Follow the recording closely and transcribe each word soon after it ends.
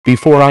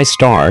Before I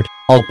start,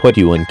 I'll put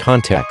you in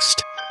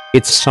context.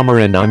 It's summer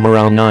and I'm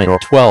around 9 or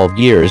 12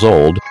 years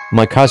old.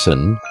 My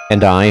cousin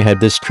and I had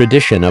this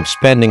tradition of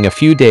spending a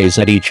few days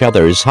at each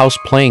other's house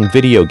playing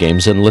video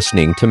games and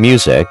listening to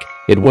music.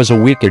 It was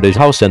a week at his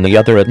house and the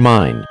other at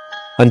mine.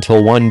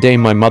 Until one day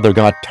my mother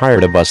got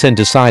tired of us and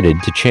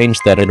decided to change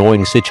that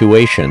annoying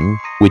situation,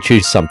 which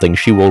is something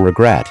she will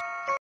regret.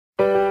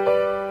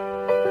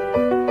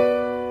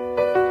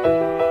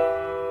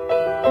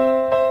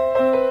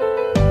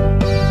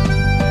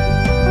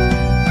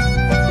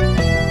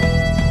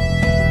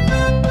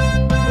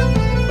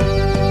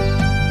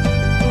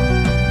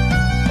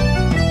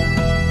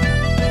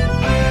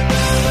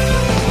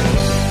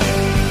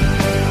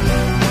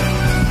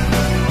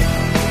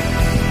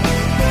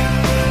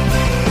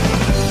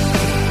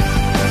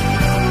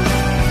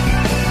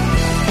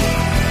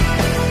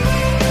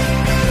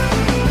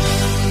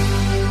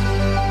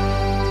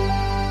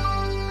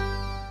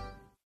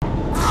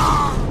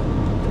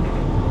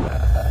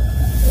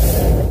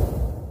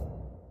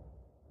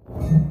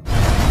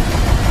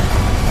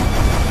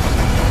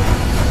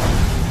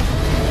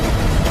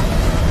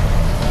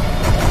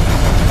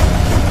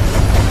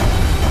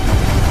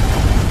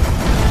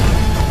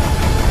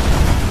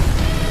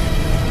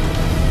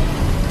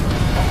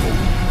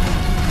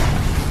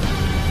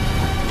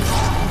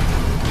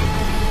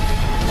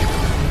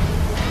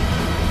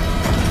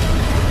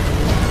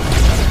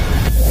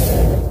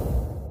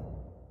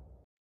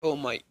 Oh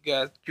my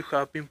god, you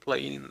have been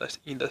playing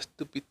in that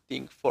stupid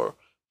thing for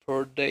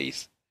 4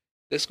 days.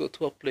 Let's go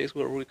to a place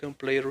where we can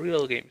play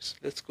real games.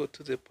 Let's go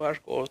to the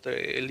park or the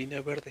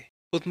Línea Verde.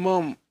 But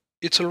mom,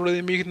 it's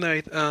already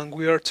midnight and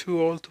we are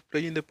too old to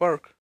play in the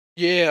park.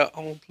 Yeah, I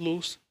won't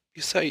lose.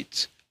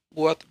 Besides,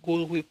 what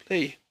will we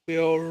play? We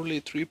are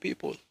only three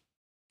people.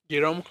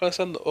 Jerome has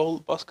an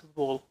old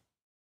basketball,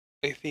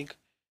 I think.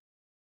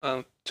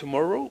 And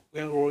tomorrow we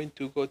are going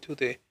to go to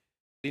the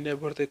Línea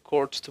Verde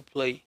courts to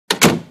play.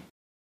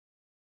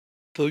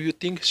 Do you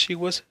think she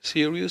was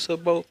serious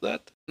about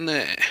that?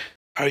 Nah.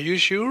 Are you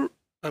sure?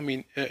 I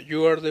mean,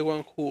 you are the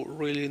one who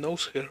really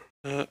knows her.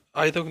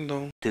 I don't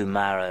know.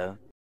 Tomorrow.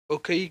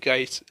 Okay,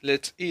 guys,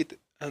 let's eat.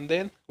 And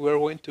then we're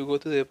going to go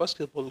to the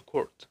basketball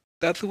court.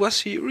 That was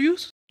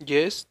serious?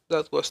 Yes,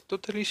 that was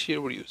totally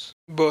serious.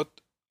 But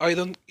I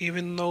don't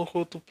even know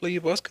how to play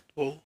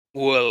basketball.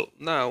 Well,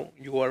 now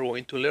you are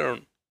going to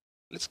learn.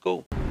 Let's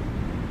go.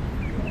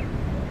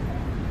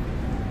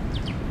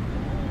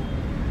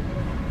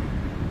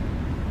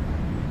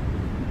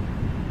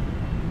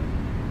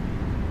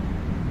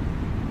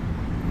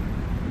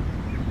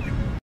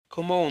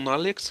 Come on,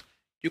 Alex.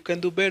 You can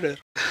do better.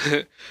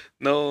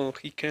 No,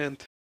 he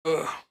can't.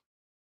 Ugh,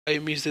 I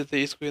miss the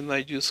days when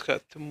I just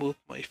had to move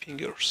my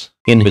fingers.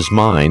 In his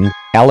mind,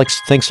 Alex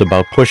thinks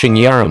about pushing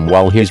Yaram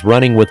while he's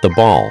running with the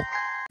ball.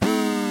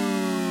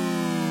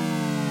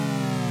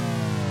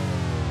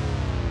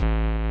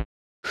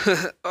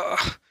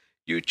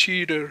 You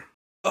cheater.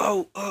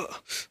 Oh,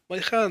 my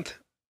hand.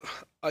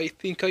 I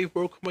think I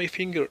broke my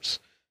fingers.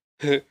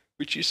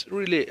 Which is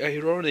really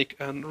ironic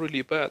and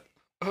really bad.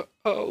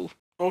 Oh.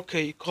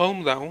 Okay,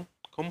 calm down.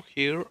 Come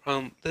here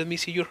and let me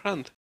see your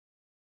hand.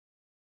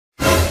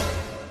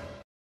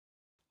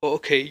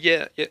 Okay,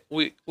 yeah,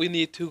 we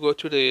need to go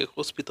to the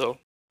hospital.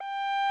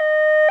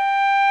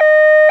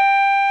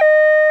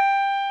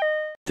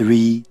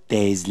 3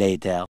 days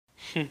later.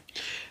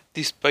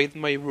 Despite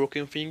my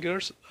broken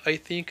fingers, I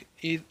think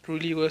it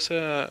really was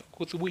a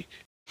good week.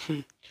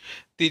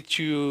 Did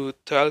you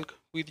talk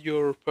with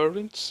your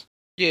parents?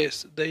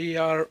 Yes, they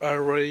are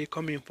already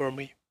coming for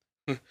me.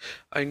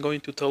 I'm going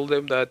to tell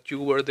them that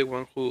you were the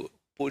one who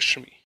pushed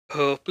me.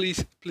 Oh,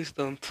 please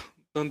don't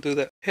do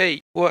that.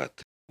 Hey,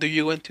 what? Do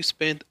you want to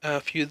spend a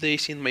few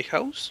days in my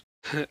house?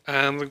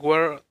 And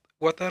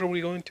what are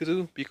we going to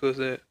do? Because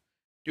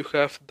you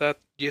have that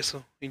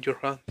yeso in your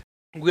hand.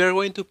 We are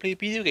going to play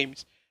video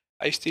games.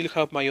 I still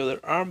have my other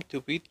arm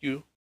to beat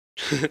you.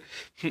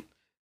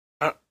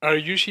 Are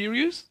you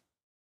serious?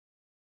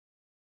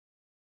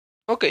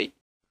 Okay.